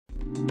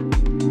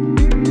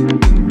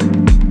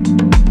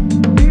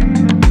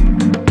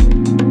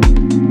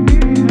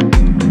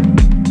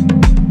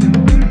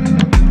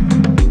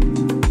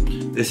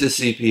This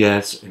is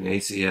CPS and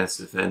ACS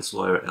defense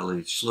lawyer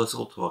Elliot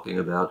Schlissel talking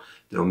about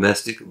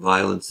domestic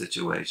violence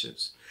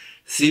situations.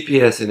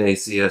 CPS and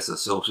ACS are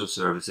social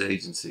service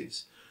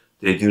agencies.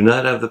 They do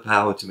not have the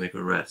power to make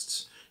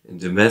arrests. In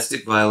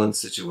domestic violence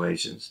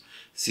situations,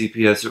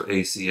 CPS or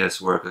ACS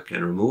worker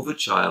can remove a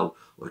child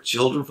or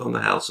children from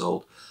the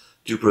household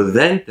to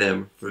prevent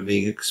them from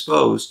being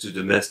exposed to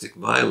domestic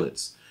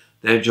violence.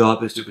 Their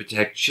job is to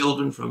protect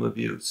children from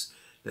abuse.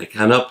 They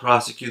cannot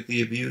prosecute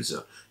the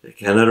abuser. They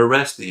cannot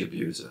arrest the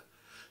abuser.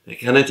 They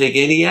cannot take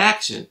any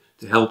action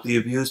to help the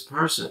abused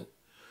person.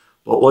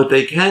 But what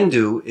they can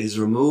do is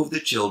remove the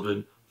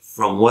children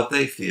from what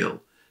they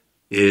feel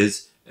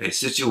is a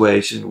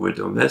situation where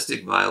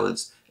domestic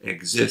violence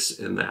exists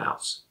in the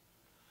house.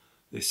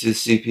 This is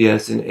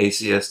CPS and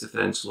ACS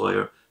defense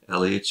lawyer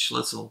Elliot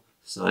Schlissel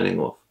signing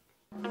off.